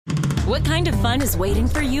What kind of fun is waiting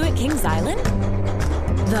for you at Kings Island?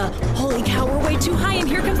 The holy cow, we're way too high and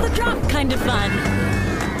here comes the drop kind of fun.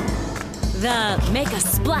 The make a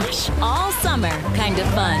splash all summer kind of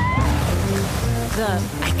fun. The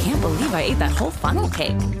I can't believe I ate that whole funnel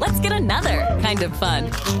cake. Let's get another kind of fun.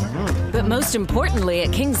 But most importantly,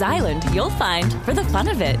 at Kings Island, you'll find for the fun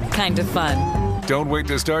of it kind of fun. Don't wait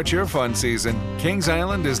to start your fun season. Kings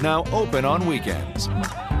Island is now open on weekends.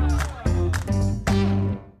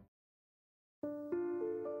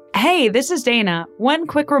 Hey, this is Dana. One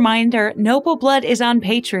quick reminder, Noble Blood is on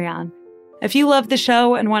Patreon. If you love the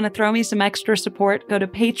show and want to throw me some extra support, go to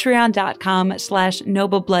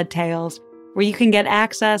patreon.com/noblebloodtales, where you can get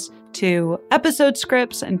access to episode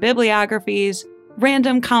scripts and bibliographies,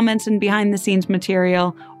 random comments and behind-the-scenes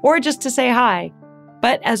material, or just to say hi.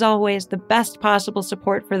 But as always, the best possible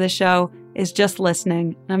support for the show is just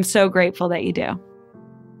listening, and I'm so grateful that you do.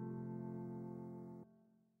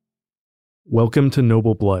 Welcome to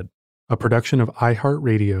Noble Blood, a production of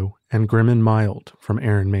iHeartRadio and Grim and Mild from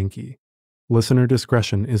Aaron Mahnke. Listener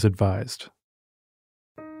discretion is advised.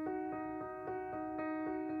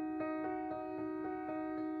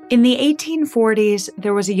 In the 1840s,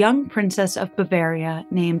 there was a young princess of Bavaria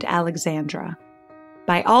named Alexandra.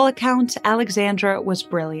 By all accounts, Alexandra was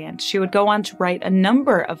brilliant. She would go on to write a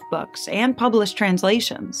number of books and publish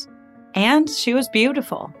translations. And she was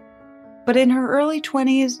beautiful. But in her early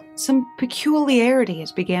 20s, some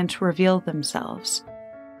peculiarities began to reveal themselves.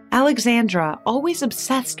 Alexandra, always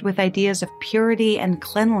obsessed with ideas of purity and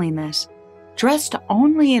cleanliness, dressed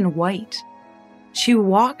only in white. She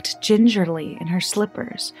walked gingerly in her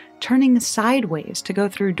slippers, turning sideways to go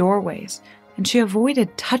through doorways, and she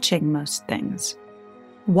avoided touching most things.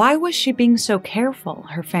 Why was she being so careful,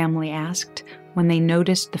 her family asked, when they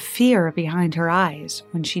noticed the fear behind her eyes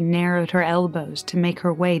when she narrowed her elbows to make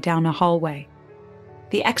her way down a hallway.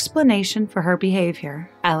 The explanation for her behavior,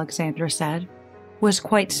 Alexandra said, was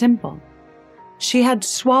quite simple. She had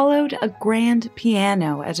swallowed a grand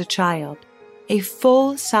piano as a child, a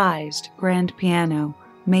full-sized grand piano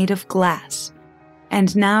made of glass,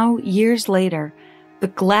 and now, years later, the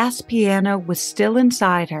glass piano was still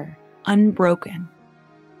inside her, unbroken.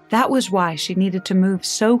 That was why she needed to move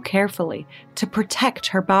so carefully to protect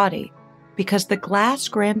her body, because the glass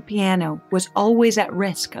grand piano was always at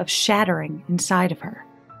risk of shattering inside of her.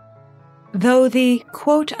 Though the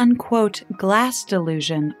quote-unquote glass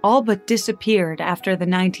delusion all but disappeared after the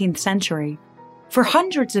 19th century, for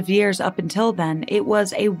hundreds of years up until then, it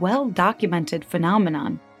was a well-documented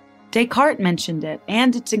phenomenon. Descartes mentioned it,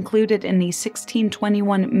 and it's included in the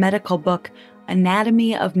 1621 medical book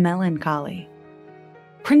Anatomy of Melancholy.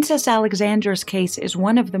 Princess Alexandra's case is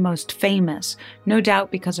one of the most famous, no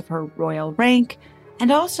doubt because of her royal rank,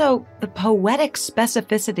 and also the poetic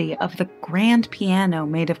specificity of the grand piano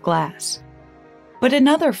made of glass. But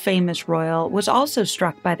another famous royal was also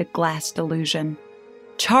struck by the glass delusion.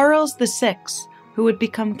 Charles VI, who would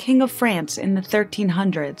become King of France in the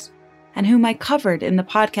 1300s, and whom I covered in the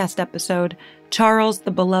podcast episode, Charles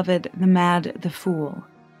the Beloved, the Mad, the Fool.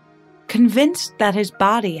 Convinced that his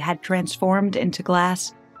body had transformed into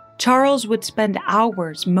glass, Charles would spend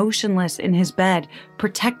hours motionless in his bed,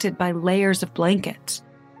 protected by layers of blankets.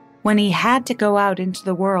 When he had to go out into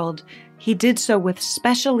the world, he did so with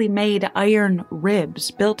specially made iron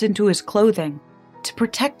ribs built into his clothing to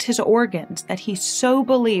protect his organs that he so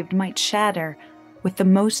believed might shatter with the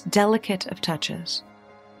most delicate of touches.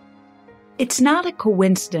 It's not a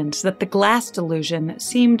coincidence that the glass delusion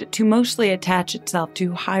seemed to mostly attach itself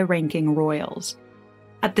to high-ranking royals.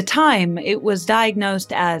 At the time, it was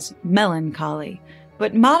diagnosed as melancholy,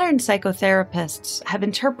 but modern psychotherapists have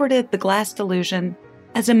interpreted the glass delusion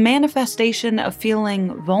as a manifestation of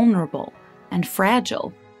feeling vulnerable and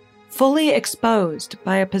fragile, fully exposed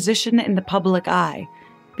by a position in the public eye,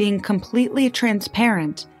 being completely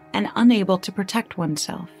transparent and unable to protect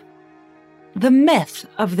oneself. The myth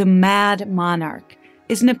of the mad monarch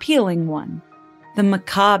is an appealing one. The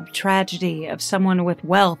macabre tragedy of someone with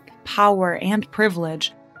wealth, power, and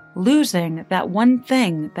privilege losing that one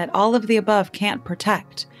thing that all of the above can't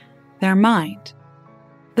protect, their mind.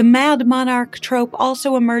 The mad monarch trope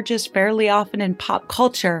also emerges fairly often in pop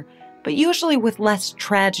culture, but usually with less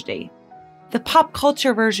tragedy. The pop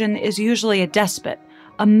culture version is usually a despot,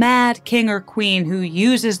 a mad king or queen who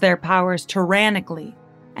uses their powers tyrannically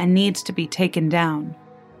and needs to be taken down.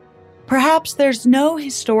 Perhaps there's no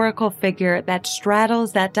historical figure that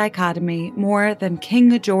straddles that dichotomy more than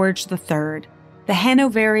King George III, the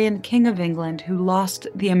Hanoverian King of England who lost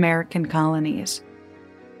the American colonies.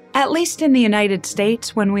 At least in the United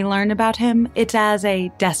States, when we learn about him, it's as a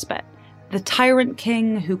despot, the tyrant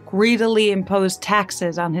king who greedily imposed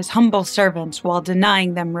taxes on his humble servants while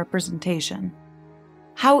denying them representation.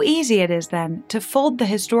 How easy it is, then, to fold the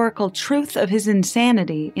historical truth of his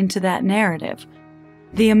insanity into that narrative.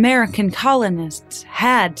 The American colonists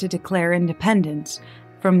had to declare independence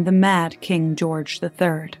from the mad King George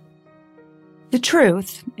III. The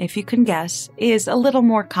truth, if you can guess, is a little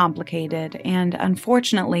more complicated and,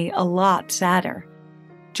 unfortunately, a lot sadder.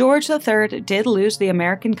 George III did lose the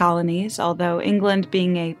American colonies, although England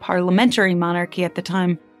being a parliamentary monarchy at the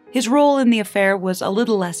time, his role in the affair was a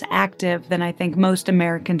little less active than I think most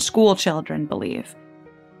American schoolchildren believe.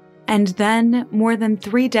 And then, more than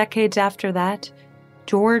 3 decades after that,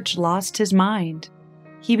 George lost his mind.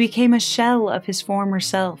 He became a shell of his former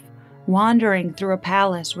self, wandering through a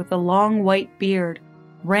palace with a long white beard,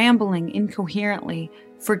 rambling incoherently,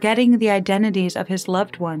 forgetting the identities of his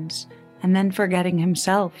loved ones, and then forgetting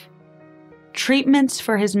himself. Treatments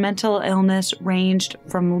for his mental illness ranged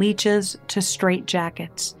from leeches to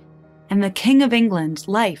straitjackets, and the King of England's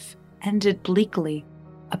life ended bleakly,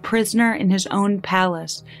 a prisoner in his own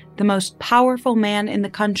palace, the most powerful man in the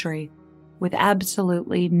country, with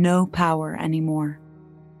absolutely no power anymore.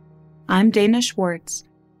 I'm Dana Schwartz,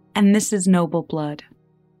 and this is Noble Blood.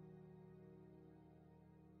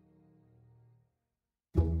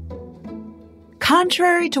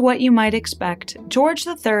 Contrary to what you might expect, George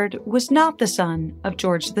III was not the son of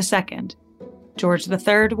George II. George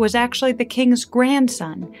III was actually the king's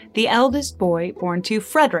grandson, the eldest boy born to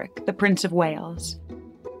Frederick, the Prince of Wales.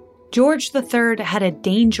 George III had a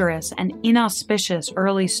dangerous and inauspicious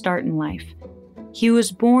early start in life. He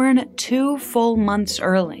was born 2 full months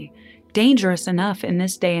early, dangerous enough in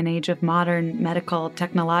this day and age of modern medical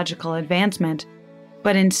technological advancement,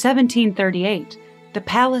 but in 1738, the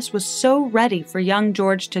palace was so ready for young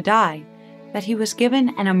George to die that he was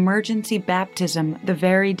given an emergency baptism the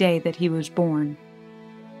very day that he was born.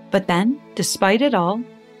 But then, despite it all,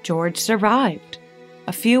 George survived.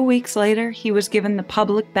 A few weeks later, he was given the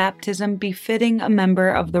public baptism befitting a member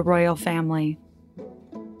of the royal family.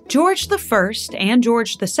 George I and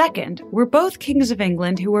George II were both kings of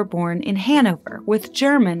England who were born in Hanover, with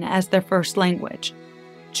German as their first language.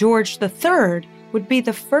 George III would be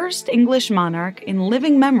the first English monarch in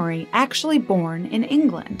living memory actually born in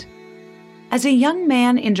England. As a young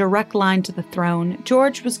man in direct line to the throne,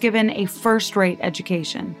 George was given a first-rate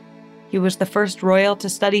education. He was the first royal to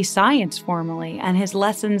study science formally, and his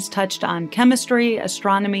lessons touched on chemistry,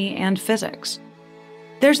 astronomy, and physics.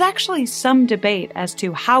 There's actually some debate as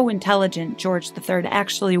to how intelligent George III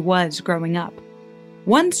actually was growing up.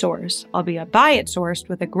 One source, albeit bias-sourced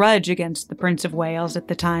with a grudge against the Prince of Wales at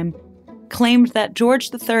the time, claimed that George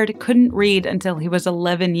III couldn't read until he was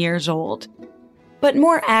 11 years old. But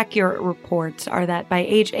more accurate reports are that by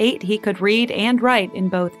age 8 he could read and write in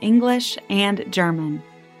both English and German.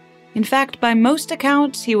 In fact, by most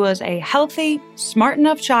accounts, he was a healthy, smart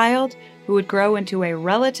enough child who would grow into a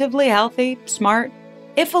relatively healthy, smart,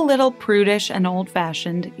 if a little prudish and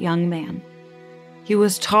old-fashioned young man. He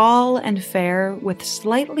was tall and fair, with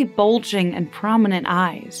slightly bulging and prominent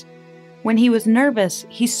eyes. When he was nervous,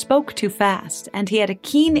 he spoke too fast, and he had a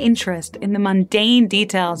keen interest in the mundane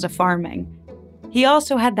details of farming. He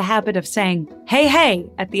also had the habit of saying, "Hey, hey,"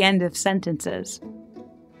 at the end of sentences.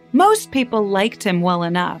 Most people liked him well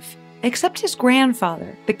enough, except his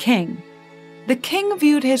grandfather, the king. The king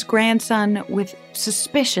viewed his grandson with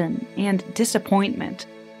suspicion and disappointment.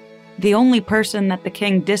 The only person that the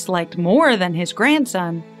king disliked more than his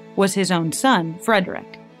grandson was his own son,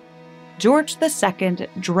 Frederick. George II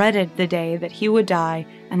dreaded the day that he would die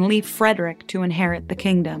and leave Frederick to inherit the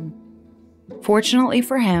kingdom. Fortunately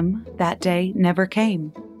for him, that day never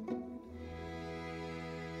came.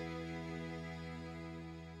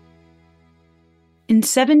 In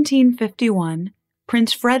 1751,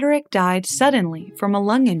 Prince Frederick died suddenly from a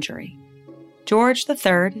lung injury. George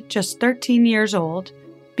III, just 13 years old,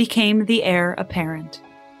 became the heir apparent.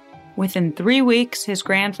 Within 3 weeks, his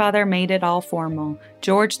grandfather made it all formal.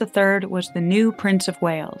 George III was the new Prince of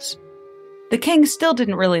Wales. The king still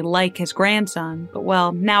didn't really like his grandson, but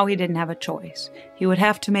well, now he didn't have a choice. He would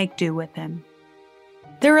have to make do with him.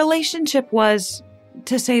 Their relationship was,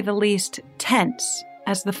 to say the least, tense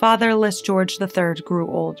as the fatherless George III grew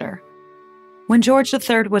older. When George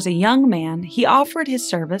III was a young man, he offered his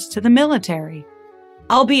service to the military.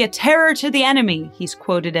 "I'll be a terror to the enemy," he's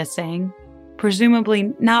quoted as saying,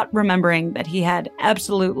 presumably not remembering that he had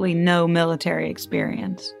absolutely no military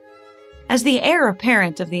experience. As the heir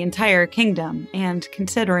apparent of the entire kingdom, and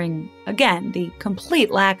considering, again, the complete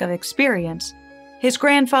lack of experience, his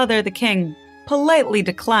grandfather, the king, politely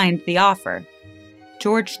declined the offer.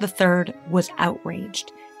 George III was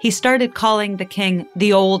outraged. He started calling the king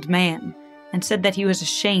the old man and said that he was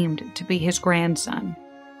ashamed to be his grandson.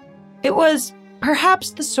 It was perhaps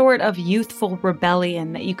the sort of youthful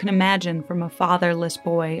rebellion that you can imagine from a fatherless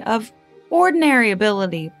boy of ordinary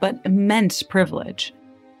ability but immense privilege.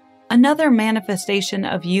 Another manifestation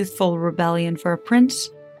of youthful rebellion for a prince,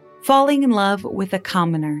 falling in love with a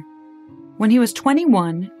commoner. When he was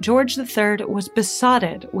 21, George III was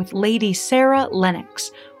besotted with Lady Sarah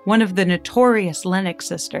Lennox, one of the notorious Lennox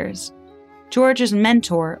sisters. George's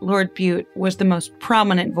mentor, Lord Bute, was the most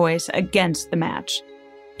prominent voice against the match,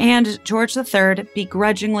 and George III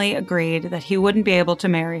begrudgingly agreed that he wouldn't be able to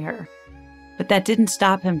marry her. But that didn't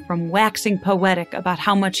stop him from waxing poetic about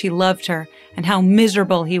how much he loved her and how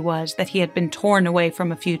miserable he was that he had been torn away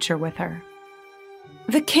from a future with her.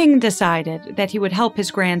 The king decided that he would help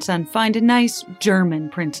his grandson find a nice German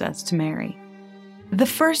princess to marry. The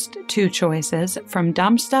first two choices, from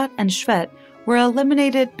Darmstadt and Schwedt, were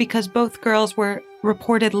eliminated because both girls were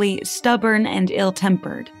reportedly stubborn and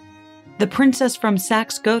ill-tempered. The princess from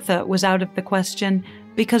Saxe-Gotha was out of the question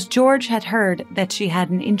because George had heard that she had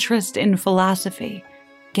an interest in philosophy.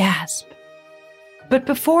 Gasp. But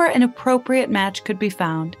before an appropriate match could be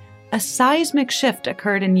found, a seismic shift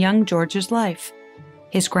occurred in young George's life.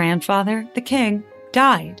 His grandfather, the king,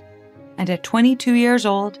 died, and at 22 years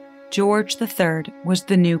old, George III was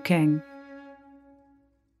the new king.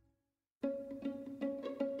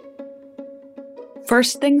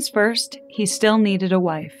 First things first, he still needed a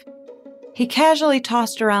wife. He casually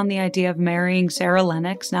tossed around the idea of marrying Sarah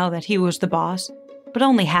Lennox now that he was the boss, but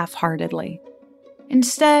only half-heartedly.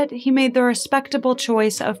 Instead, he made the respectable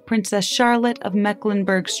choice of Princess Charlotte of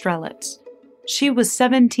Mecklenburg-Strelitz. She was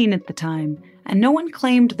 17 at the time, and no one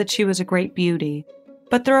claimed that she was a great beauty,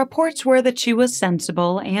 but the reports were that she was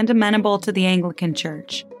sensible and amenable to the Anglican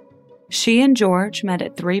Church. She and George met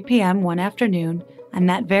at 3 p.m. one afternoon, and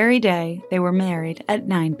that very day they were married at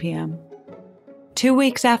 9 p.m. 2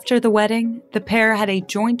 weeks after the wedding, the pair had a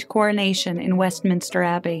joint coronation in Westminster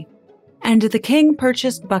Abbey, and the king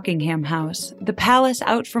purchased Buckingham House, the palace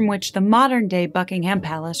out from which the modern-day Buckingham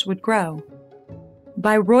Palace would grow.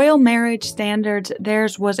 By royal marriage standards,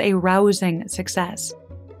 theirs was a rousing success.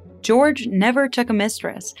 George never took a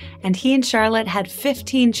mistress, and he and Charlotte had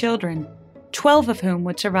 15 children, 12 of whom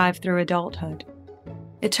would survive through adulthood.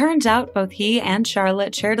 It turns out both he and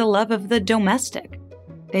Charlotte shared a love of the domestic.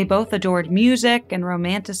 They both adored music and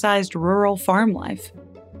romanticized rural farm life.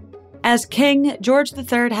 As king, George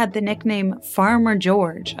III had the nickname Farmer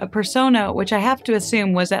George, a persona which I have to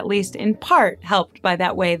assume was at least in part helped by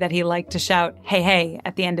that way that he liked to shout, "Hey, hey,"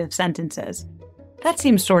 at the end of sentences. That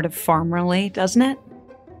seems sort of farmerly, doesn't it?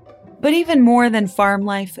 But even more than farm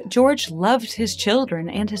life, George loved his children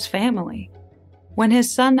and his family. When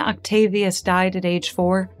his son Octavius died at age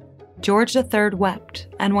 4, George III wept,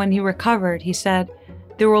 and when he recovered, he said,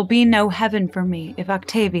 "There will be no heaven for me if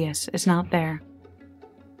Octavius is not there."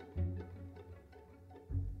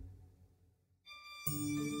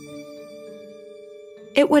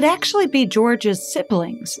 It would actually be George's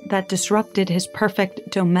siblings that disrupted his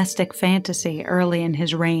perfect domestic fantasy early in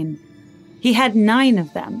his reign. He had 9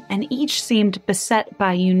 of them, and each seemed beset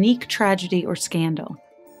by unique tragedy or scandal.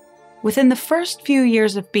 Within the first few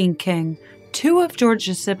years of being king, 2 of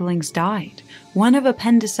George's siblings died, one of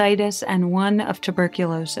appendicitis and one of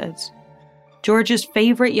tuberculosis. George's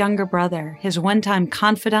favorite younger brother, his one-time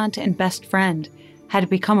confidant and best friend, had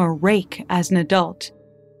become a rake as an adult.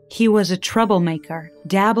 He was a troublemaker,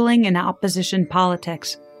 dabbling in opposition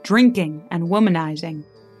politics, drinking and womanizing,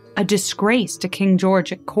 a disgrace to King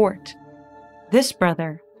George at court. This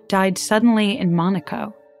brother died suddenly in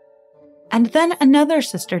Monaco. And then another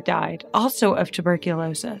sister died, also of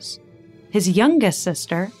tuberculosis. His youngest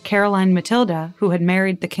sister, Caroline Matilda, who had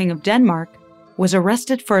married the King of Denmark, was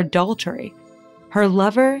arrested for adultery. Her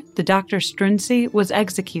lover, the Dr. Struensee, was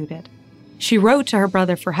executed. She wrote to her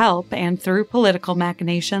brother for help, and through political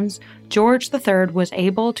machinations, George III was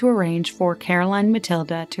able to arrange for Caroline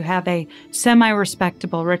Matilda to have a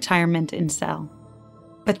semi-respectable retirement in Celle.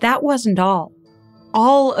 But that wasn't all.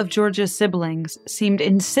 All of George's siblings seemed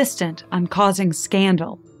insistent on causing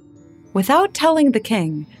scandal. Without telling the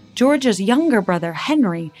king, George's younger brother,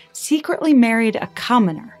 Henry, secretly married a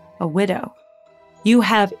commoner, a widow. "You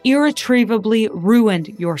have irretrievably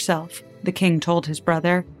ruined yourself," the king told his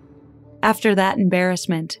brother. After that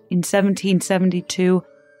embarrassment, in 1772,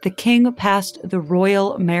 the king passed the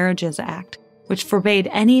Royal Marriages Act, which forbade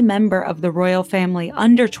any member of the royal family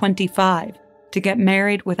under 25 to get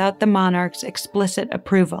married without the monarch's explicit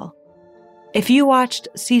approval. If you watched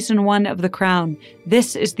season 1 of The Crown,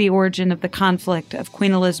 this is the origin of the conflict of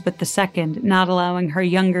Queen Elizabeth II not allowing her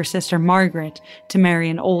younger sister Margaret to marry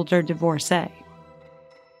an older divorcee.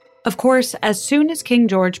 Of course, as soon as King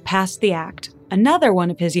George passed the act, another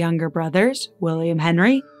one of his younger brothers, William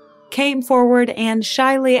Henry, came forward and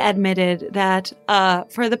shyly admitted that,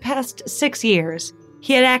 for the past 6 years,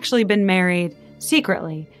 he had actually been married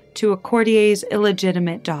secretly to a courtier's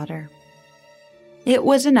illegitimate daughter. It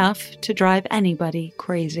was enough to drive anybody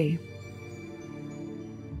crazy.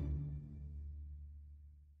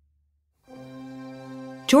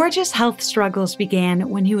 George's health struggles began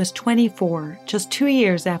when he was 24, just 2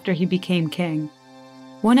 years after he became king.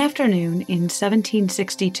 One afternoon in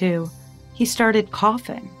 1762, he started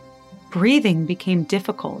coughing. Breathing became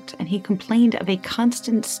difficult, and he complained of a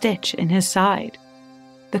constant stitch in his side.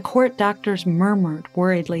 The court doctors murmured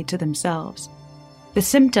worriedly to themselves. The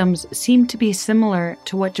symptoms seemed to be similar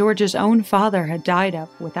to what George's own father had died of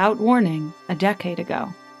without warning a decade ago.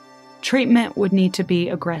 Treatment would need to be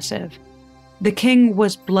aggressive. The king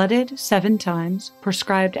was blooded 7 times,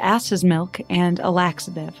 prescribed ass's milk, and a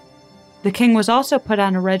laxative. The king was also put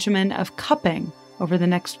on a regimen of cupping over the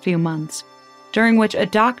next few months, during which a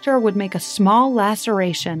doctor would make a small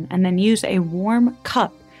laceration and then use a warm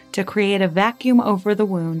cup to create a vacuum over the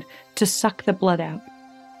wound to suck the blood out.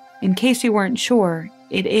 In case you weren't sure,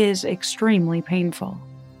 it is extremely painful.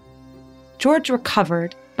 George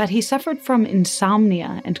recovered, but he suffered from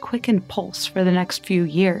insomnia and quickened pulse for the next few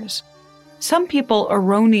years. Some people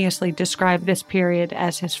erroneously describe this period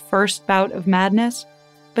as his first bout of madness,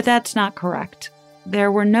 but that's not correct.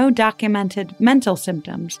 There were no documented mental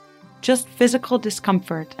symptoms, just physical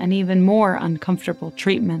discomfort and even more uncomfortable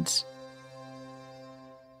treatments.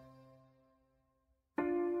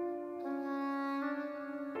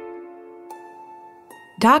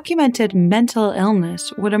 Documented mental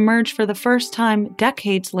illness would emerge for the first time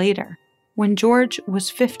decades later, when George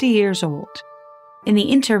was 50 years old. In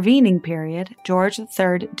the intervening period, George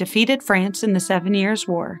III defeated France in the 7 Years'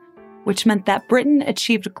 War, which meant that Britain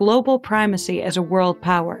achieved global primacy as a world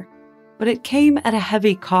power. But it came at a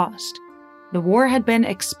heavy cost. The war had been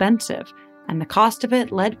expensive, and the cost of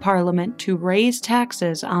it led Parliament to raise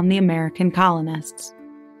taxes on the American colonists.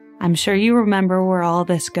 I'm sure you remember where all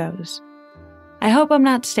this goes. I hope I'm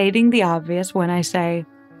not stating the obvious when I say,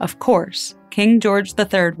 of course, King George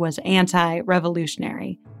III was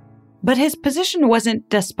anti-revolutionary. But his position wasn't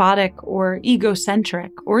despotic or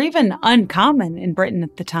egocentric or even uncommon in Britain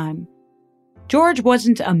at the time. George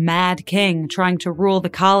wasn't a mad king trying to rule the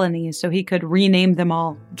colonies so he could rename them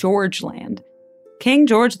all Georgeland. King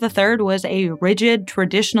George III was a rigid,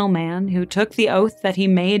 traditional man who took the oath that he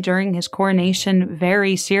made during his coronation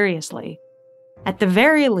very seriously. At the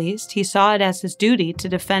very least, he saw it as his duty to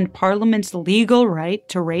defend Parliament's legal right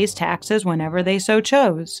to raise taxes whenever they so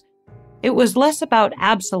chose. It was less about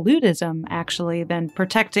absolutism, actually, than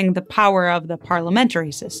protecting the power of the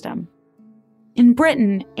parliamentary system. In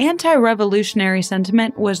Britain, anti-revolutionary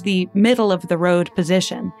sentiment was the middle-of-the-road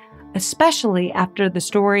position, especially after the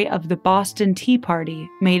story of the Boston Tea Party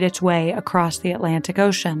made its way across the Atlantic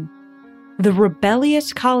Ocean. The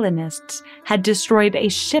rebellious colonists had destroyed a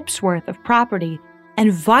ship's worth of property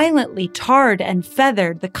and violently tarred and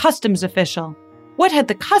feathered the customs official. What had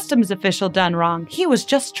the customs official done wrong? He was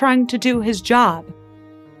just trying to do his job.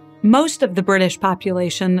 Most of the British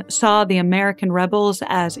population saw the American rebels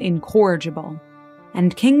as incorrigible,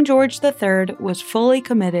 and King George III was fully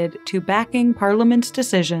committed to backing Parliament's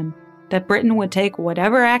decision that Britain would take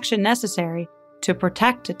whatever action necessary to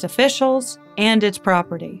protect its officials and its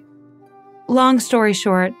property. Long story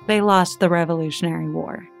short, they lost the Revolutionary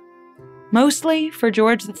War. Mostly, for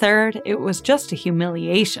George III, it was just a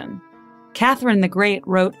humiliation. Catherine the Great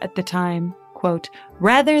wrote at the time, quote,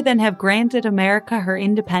 "Rather than have granted America her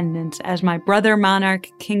independence as my brother monarch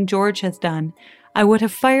King George has done, I would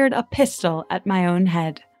have fired a pistol at my own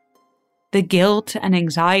head." The guilt and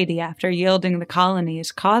anxiety after yielding the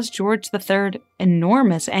colonies caused George III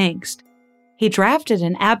enormous angst. He drafted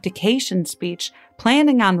an abdication speech,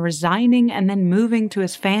 planning on resigning and then moving to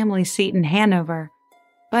his family seat in Hanover,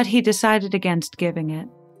 but he decided against giving it.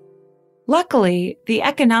 Luckily, the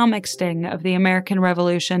economic sting of the American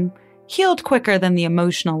Revolution healed quicker than the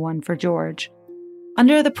emotional one for George.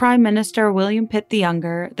 Under the Prime Minister William Pitt the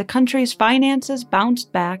Younger, the country's finances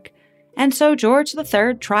bounced back, and so George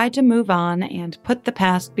III tried to move on and put the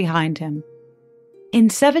past behind him. In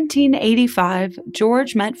 1785,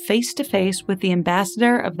 George met face-to-face with the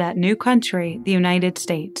ambassador of that new country, the United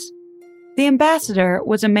States. The ambassador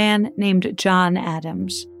was a man named John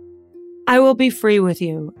Adams. "I will be free with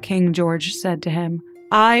you," King George said to him,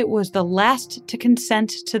 I was the last to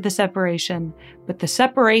consent to the separation, but the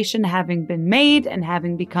separation having been made and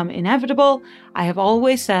having become inevitable, I have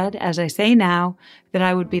always said, as I say now, that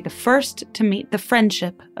I would be the first to meet the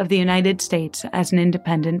friendship of the United States as an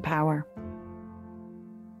independent power.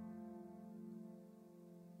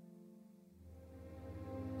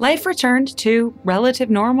 Life returned to relative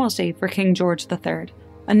normalcy for King George III.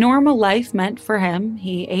 A normal life meant for him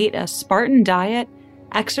he ate a Spartan diet,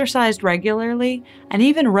 exercised regularly, and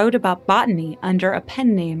even wrote about botany under a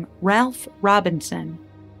pen name, Ralph Robinson.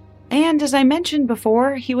 And as I mentioned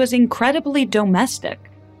before, he was incredibly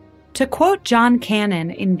domestic. To quote John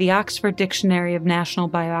Cannon in the Oxford Dictionary of National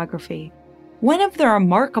Biography, one of the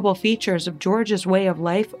remarkable features of George's way of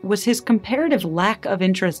life was his comparative lack of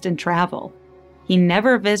interest in travel. He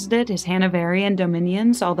never visited his Hanoverian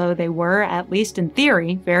dominions, although they were, at least in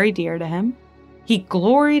theory, very dear to him. He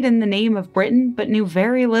gloried in the name of Britain, but knew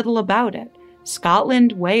very little about it.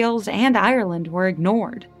 Scotland, Wales, and Ireland were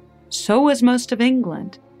ignored. So was most of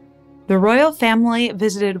England. The royal family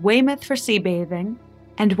visited Weymouth for sea bathing,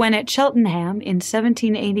 and when at Cheltenham in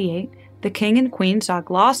 1788, the king and queen saw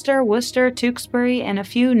Gloucester, Worcester, Tewkesbury, and a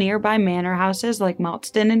few nearby manor houses like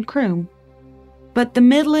Maltston and Croom. But the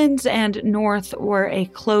Midlands and North were a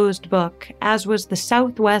closed book, as was the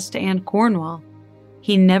Southwest and Cornwall.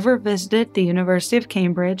 He never visited the University of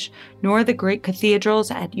Cambridge, nor the great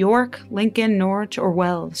cathedrals at York, Lincoln, Norwich, or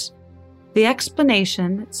Wells. The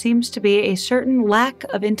explanation seems to be a certain lack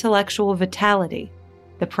of intellectual vitality,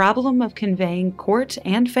 the problem of conveying court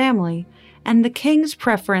and family, and the king's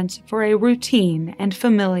preference for a routine and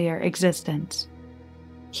familiar existence.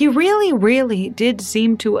 He really did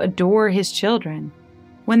seem to adore his children.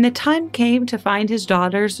 When the time came to find his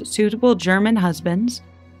daughters suitable German husbands,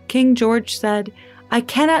 King George said, "I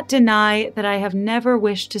cannot deny that I have never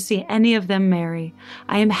wished to see any of them marry.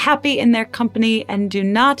 I am happy in their company and do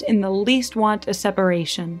not in the least want a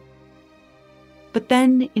separation." But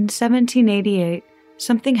then, in 1788,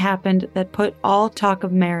 something happened that put all talk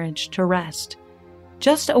of marriage to rest.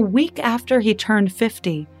 Just a week after he turned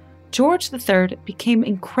 50, George III became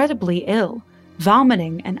incredibly ill,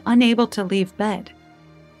 vomiting and unable to leave bed.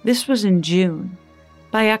 This was in June.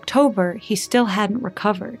 By October, he still hadn't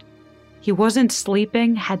recovered. He wasn't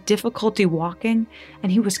sleeping, had difficulty walking,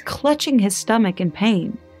 and he was clutching his stomach in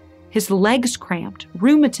pain. His legs cramped,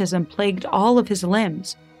 rheumatism plagued all of his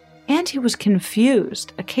limbs, and he was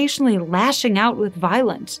confused, occasionally lashing out with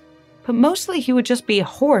violence. But mostly he would just be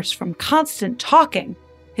hoarse from constant talking.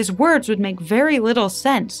 His words would make very little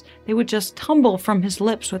sense. They would just tumble from his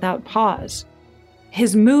lips without pause.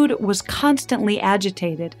 His mood was constantly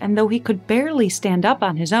agitated, and though he could barely stand up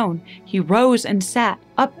on his own, he rose and sat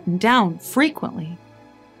up and down frequently.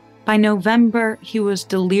 By November, he was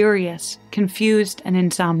delirious, confused, and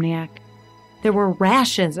insomniac. There were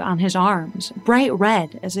rashes on his arms, bright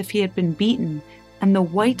red as if he had been beaten, and the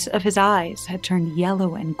whites of his eyes had turned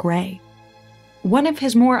yellow and gray. One of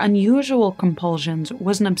his more unusual compulsions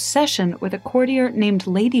was an obsession with a courtier named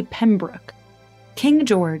Lady Pembroke. King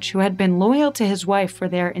George, who had been loyal to his wife for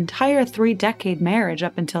their entire 3-decade marriage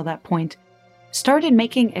up until that point, started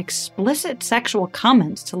making explicit sexual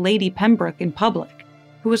comments to Lady Pembroke in public,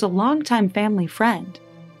 who was a longtime family friend.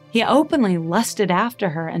 He openly lusted after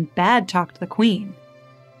her and bad-talked the queen.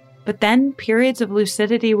 But then periods of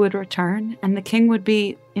lucidity would return, and the king would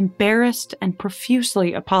be embarrassed and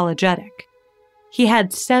profusely apologetic. He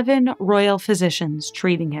had 7 royal physicians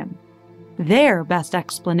treating him. Their best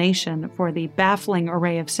explanation for the baffling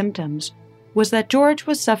array of symptoms was that George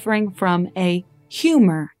was suffering from a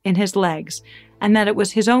humor in his legs, and that it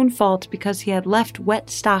was his own fault because he had left wet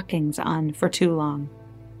stockings on for too long.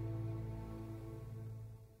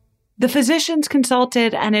 The physicians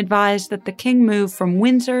consulted and advised that the king move from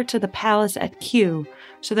Windsor to the palace at Kew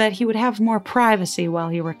so that he would have more privacy while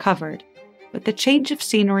he recovered. But the change of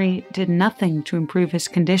scenery did nothing to improve his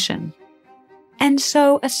condition. And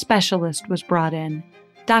so a specialist was brought in,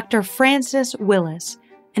 Dr. Francis Willis,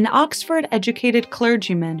 an Oxford-educated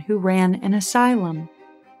clergyman who ran an asylum.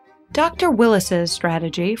 Dr. Willis's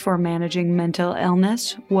strategy for managing mental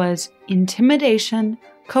illness was intimidation,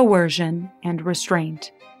 coercion, and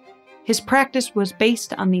restraint. His practice was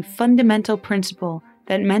based on the fundamental principle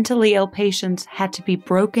that mentally ill patients had to be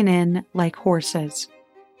broken in like horses.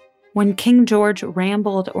 When King George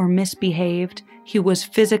rambled or misbehaved, he was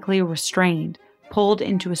physically restrained, pulled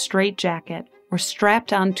into a straitjacket, or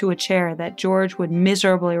strapped onto a chair that George would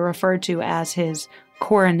miserably refer to as his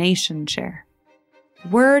coronation chair.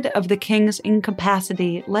 Word of the king's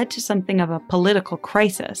incapacity led to something of a political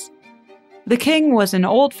crisis. The king was an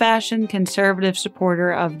old-fashioned conservative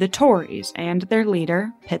supporter of the Tories and their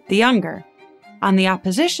leader, Pitt the Younger. On the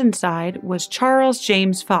opposition side was Charles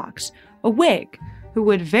James Fox, a Whig, who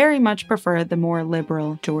would very much prefer the more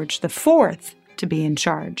liberal George IV to be in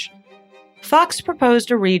charge. Fox proposed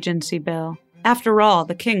a regency bill. After all,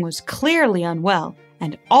 the king was clearly unwell,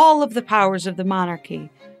 and all of the powers of the monarchy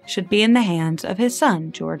should be in the hands of his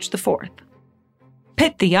son, George IV.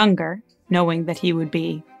 Pitt the Younger, knowing that he would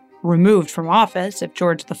be removed from office if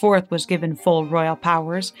George IV was given full royal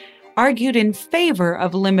powers, argued in favor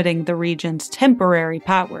of limiting the regent's temporary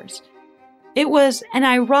powers. It was an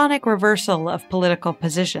ironic reversal of political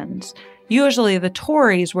positions. Usually the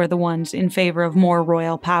Tories were the ones in favor of more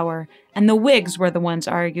royal power, and the Whigs were the ones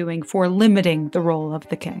arguing for limiting the role of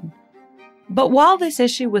the king. But while this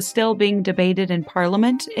issue was still being debated in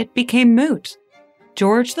Parliament, it became moot.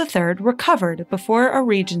 George III recovered before a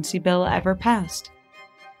regency bill ever passed.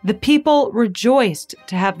 The people rejoiced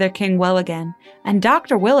to have their king well again, and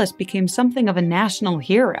Dr. Willis became something of a national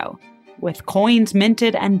hero, with coins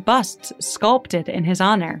minted and busts sculpted in his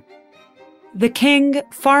honor. The king,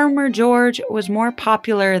 Farmer George, was more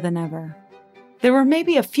popular than ever. There were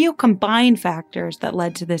maybe a few combined factors that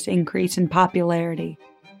led to this increase in popularity.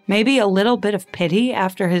 Maybe a little bit of pity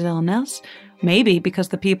after his illness, maybe because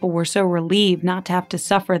the people were so relieved not to have to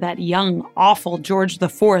suffer that young, awful George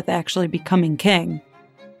IV actually becoming king.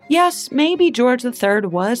 Yes, maybe George III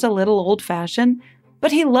was a little old-fashioned,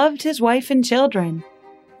 but he loved his wife and children.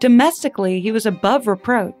 Domestically, he was above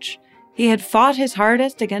reproach. He had fought his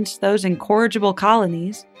hardest against those incorrigible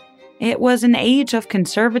colonies. It was an age of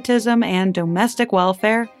conservatism and domestic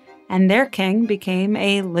welfare, and their king became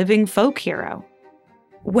a living folk hero.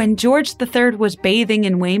 When George III was bathing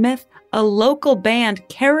in Weymouth, a local band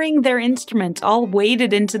carrying their instruments all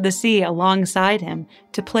waded into the sea alongside him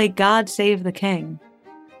to play God Save the King.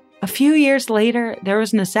 A few years later, there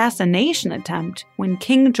was an assassination attempt when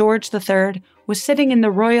King George III was sitting in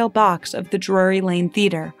the royal box of the Drury Lane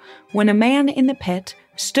Theatre when a man in the pit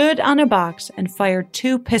stood on a box and fired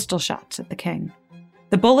 2 pistol shots at the king.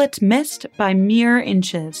 The bullets missed by mere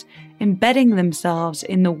inches, embedding themselves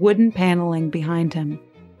in the wooden paneling behind him.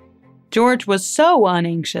 George was so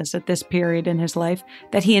unanxious at this period in his life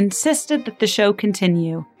that he insisted that the show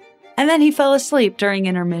continue, and then he fell asleep during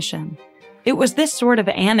intermission. It was this sort of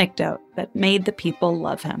anecdote that made the people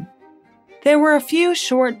love him. There were a few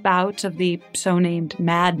short bouts of the so-named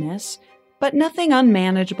madness, but nothing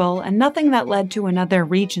unmanageable and nothing that led to another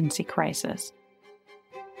regency crisis.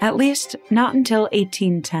 At least not until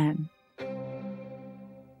 1810.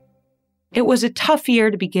 It was a tough year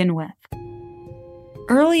to begin with.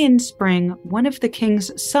 Early in spring, one of the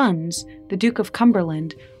king's sons, the Duke of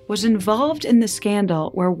Cumberland, was involved in the scandal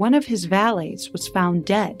where one of his valets was found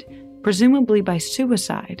dead, presumably by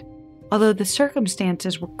suicide, although the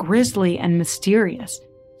circumstances were grisly and mysterious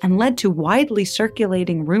and led to widely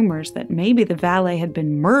circulating rumors that maybe the valet had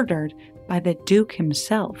been murdered by the Duke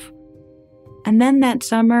himself. And then that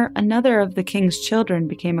summer, another of the king's children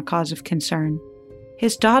became a cause of concern.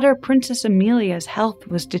 His daughter, Princess Amelia's health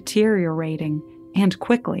was deteriorating, and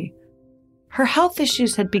quickly. Her health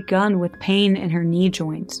issues had begun with pain in her knee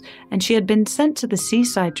joints, and she had been sent to the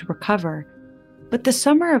seaside to recover. But the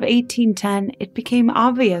summer of 1810, it became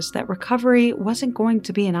obvious that recovery wasn't going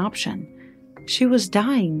to be an option. She was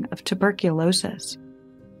dying of tuberculosis.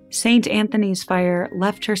 St. Anthony's fire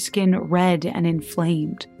left her skin red and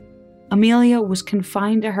inflamed. Amelia was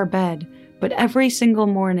confined to her bed, but every single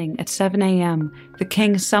morning at 7 a.m., the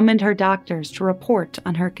king summoned her doctors to report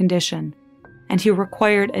on her condition. And he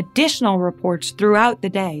required additional reports throughout the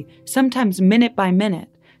day, sometimes minute by minute,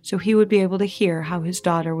 so he would be able to hear how his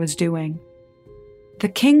daughter was doing. The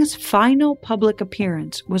king's final public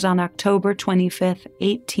appearance was on October 25,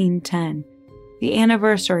 1810, the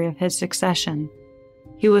anniversary of his succession.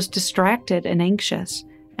 He was distracted and anxious,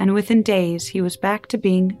 and within days he was back to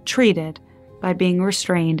being treated by being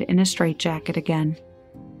restrained in a straitjacket again.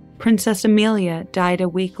 Princess Amelia died a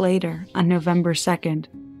week later, on November 2nd.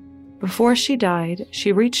 Before she died,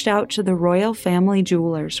 she reached out to the royal family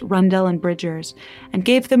jewelers, Rundell and Bridgers, and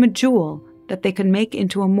gave them a jewel that they could make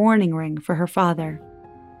into a mourning ring for her father.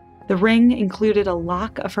 The ring included a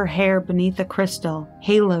lock of her hair beneath a crystal,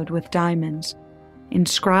 haloed with diamonds.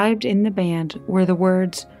 Inscribed in the band were the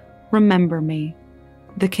words, "Remember me."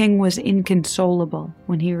 The king was inconsolable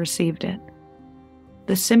when he received it.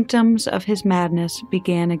 The symptoms of his madness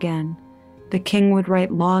began again. The king would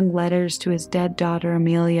write long letters to his dead daughter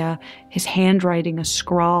Amelia, his handwriting a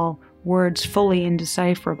scrawl, words fully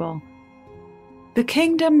indecipherable. The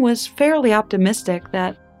kingdom was fairly optimistic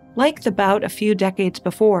that, like the bout a few decades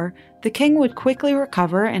before, the king would quickly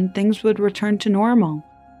recover and things would return to normal.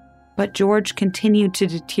 But George continued to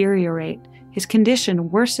deteriorate, his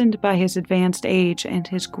condition worsened by his advanced age and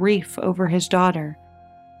his grief over his daughter.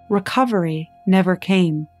 Recovery never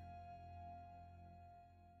came.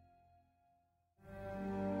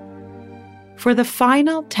 For the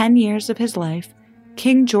final 10 years of his life,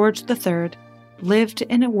 King George III lived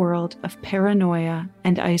in a world of paranoia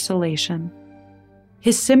and isolation.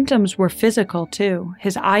 His symptoms were physical, too.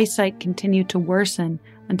 His eyesight continued to worsen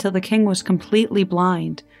until the king was completely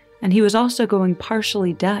blind, and he was also going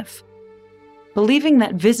partially deaf. Believing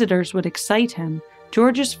that visitors would excite him,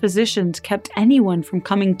 George's physicians kept anyone from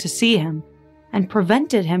coming to see him and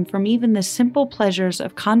prevented him from even the simple pleasures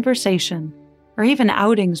of conversation or even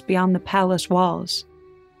outings beyond the palace walls.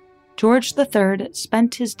 George III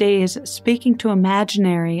spent his days speaking to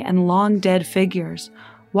imaginary and long-dead figures,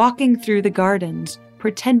 walking through the gardens,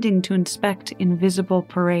 pretending to inspect invisible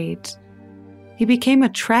parades. He became a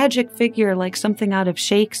tragic figure like something out of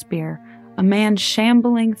Shakespeare, a man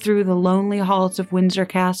shambling through the lonely halls of Windsor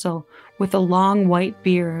Castle with a long white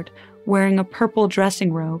beard, wearing a purple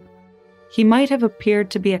dressing robe. He might have appeared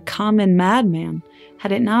to be a common madman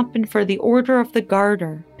had it not been for the Order of the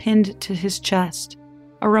Garter pinned to his chest,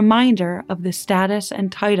 a reminder of the status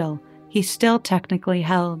and title he still technically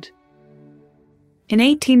held. In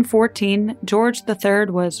 1814, George III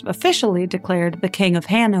was officially declared the King of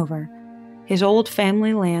Hanover. His old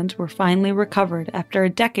family lands were finally recovered after a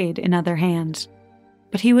decade in other hands,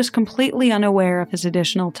 but he was completely unaware of his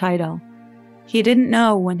additional title. He didn't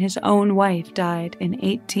know when his own wife died in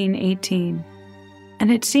 1818,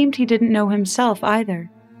 and it seemed he didn't know himself either.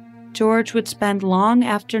 George would spend long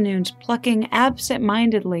afternoons plucking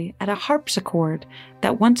absent-mindedly at a harpsichord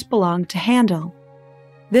that once belonged to Handel.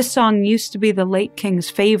 "This song used to be the late king's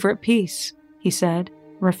favorite piece," he said,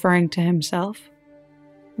 referring to himself.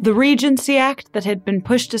 The Regency Act that had been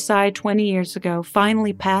pushed aside 20 years ago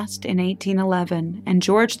finally passed in 1811, and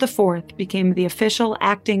George IV became the official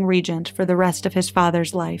acting regent for the rest of his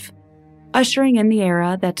father's life, ushering in the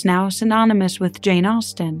era that's now synonymous with Jane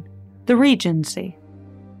Austen, the Regency.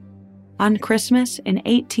 On Christmas in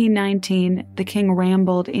 1819, the king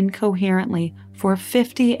rambled incoherently for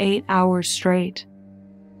 58 hours straight.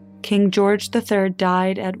 King George III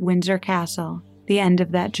died at Windsor Castle, the end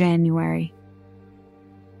of that January.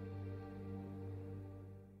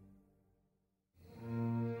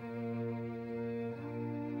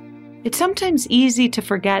 It's sometimes easy to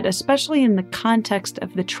forget, especially in the context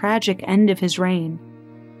of the tragic end of his reign.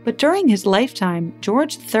 But during his lifetime,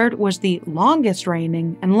 George III was the longest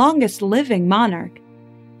reigning and longest living monarch.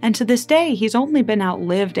 And to this day, he's only been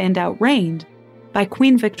outlived and outreigned by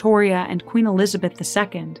Queen Victoria and Queen Elizabeth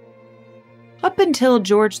II. Up until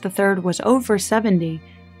George III was over 70,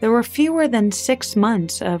 there were fewer than 6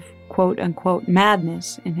 months of quote-unquote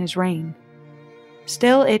madness in his reign.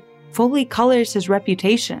 Still, it fully colors his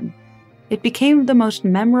reputation. It became the most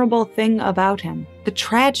memorable thing about him, the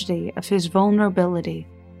tragedy of his vulnerability.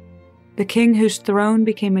 The king whose throne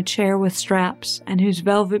became a chair with straps and whose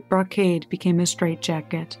velvet brocade became a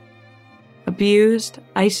straitjacket. Abused,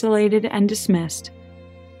 isolated, and dismissed.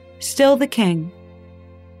 Still the king.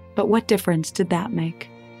 But what difference did that make?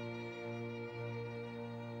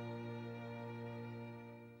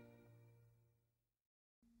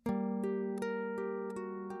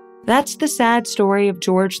 That's the sad story of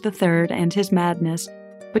George III and his madness,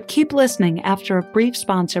 but keep listening after a brief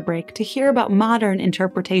sponsor break to hear about modern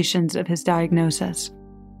interpretations of his diagnosis.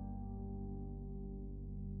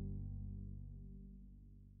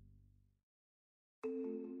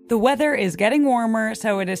 The weather is getting warmer,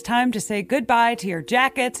 so it is time to say goodbye to your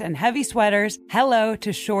jackets and heavy sweaters. Hello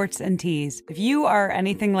to shorts and tees. If you are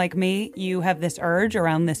anything like me, you have this urge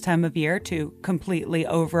around this time of year to completely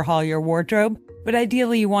overhaul your wardrobe, but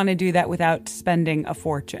ideally you want to do that without spending a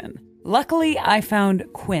fortune. Luckily, I found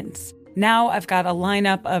Quince. Now I've got a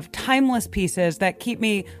lineup of timeless pieces that keep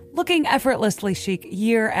me looking effortlessly chic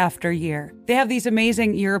year after year. They have these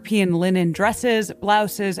amazing European linen dresses,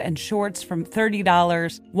 blouses, and shorts from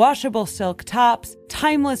 $30, washable silk tops,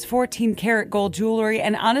 timeless 14-karat gold jewelry,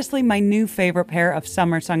 and honestly, my new favorite pair of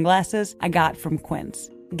summer sunglasses I got from Quince.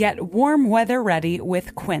 Get warm weather ready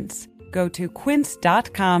with Quince. Go to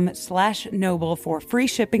quince.com/noble for free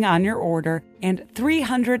shipping on your order and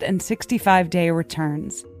 365-day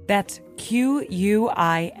returns. That's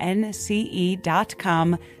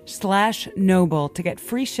QUINCE.com/noble to get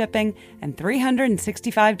free shipping and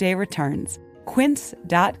 365-day returns.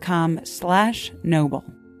 Quince.com/noble.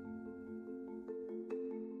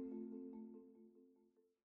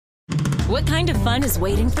 What kind of fun is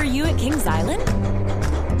waiting for you at Kings Island?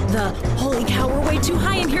 The holy cow, we're way too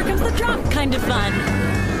high and here comes the drop kind of fun.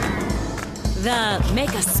 The make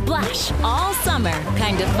a splash all summer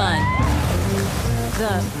kind of fun.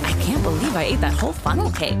 The I can't believe I ate that whole funnel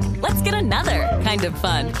cake. Let's get another kind of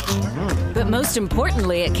fun. But most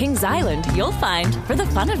importantly, at Kings Island, you'll find, for the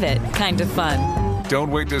fun of it, kind of fun. Don't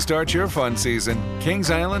wait to start your fun season. Kings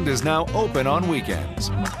Island is now open on weekends.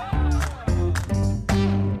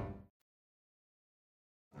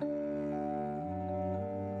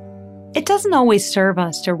 It doesn't always serve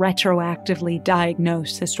us to retroactively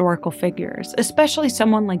diagnose historical figures, especially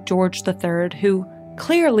someone like George III, who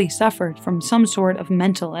clearly suffered from some sort of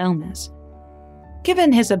mental illness.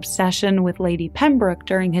 Given his obsession with Lady Pembroke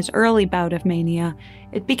during his early bout of mania,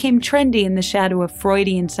 it became trendy in the shadow of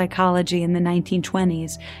Freudian psychology in the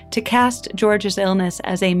 1920s to cast George's illness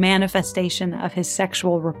as a manifestation of his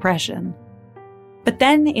sexual repression. But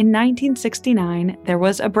then, in 1969, there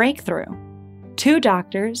was a breakthrough. Two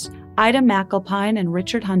doctors, Ida McAlpine and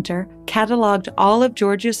Richard Hunter, cataloged all of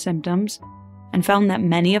George's symptoms and found that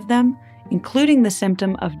many of them, including the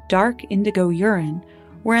symptom of dark indigo urine,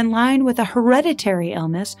 were in line with a hereditary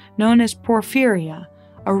illness known as porphyria,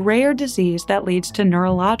 a rare disease that leads to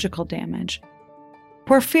neurological damage.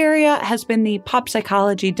 Porphyria has been the pop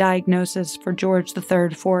psychology diagnosis for George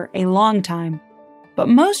III for a long time, but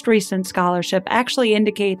most recent scholarship actually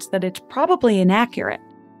indicates that it's probably inaccurate.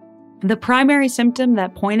 The primary symptom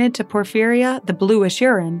that pointed to porphyria, the bluish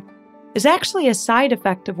urine, is actually a side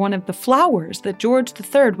effect of one of the flowers that George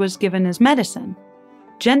III was given as medicine.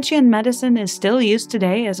 Gentian medicine is still used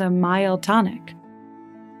today as a mild tonic.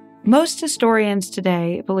 Most historians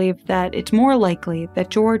today believe that it's more likely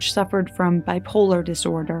that George suffered from bipolar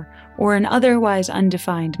disorder or an otherwise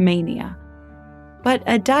undefined mania. But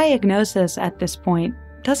a diagnosis at this point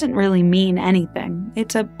doesn't really mean anything.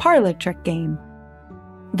 It's a parlor trick game.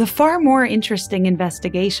 The far more interesting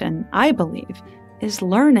investigation, I believe, is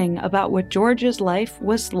learning about what George's life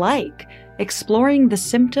was like, exploring the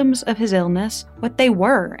symptoms of his illness, what they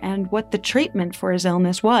were, and what the treatment for his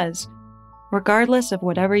illness was, regardless of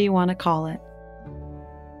whatever you want to call it.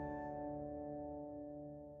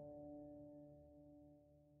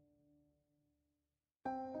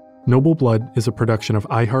 Noble Blood is a production of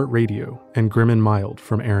iHeartRadio and Grim and Mild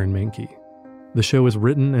from Aaron Mahnke. The show is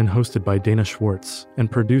written and hosted by Dana Schwartz and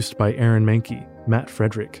produced by Aaron Mahnke, Matt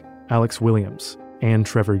Frederick, Alex Williams, and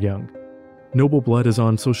Trevor Young. Noble Blood is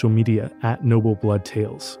on social media at Noble Blood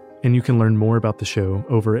Tales, and you can learn more about the show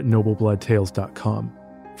over at noblebloodtales.com.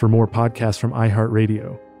 For more podcasts from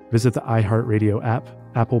iHeartRadio, visit the iHeartRadio app,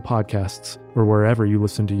 Apple Podcasts, or wherever you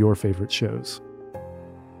listen to your favorite shows.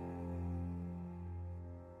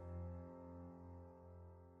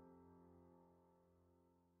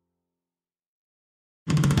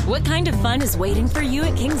 What kind of fun is waiting for you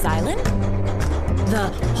at Kings Island? The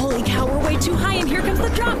holy cow, we're way too high and here comes the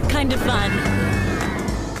drop kind of fun.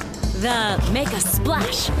 The make a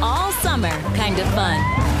splash all summer kind of fun.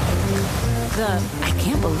 The I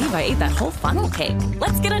can't believe I ate that whole funnel cake.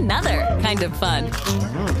 Let's get another kind of fun.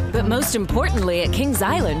 But most importantly, at Kings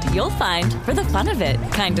Island, you'll find, for the fun of it,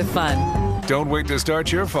 kind of fun. Don't wait to start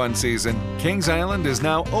your fun season. Kings Island is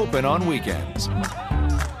now open on weekends.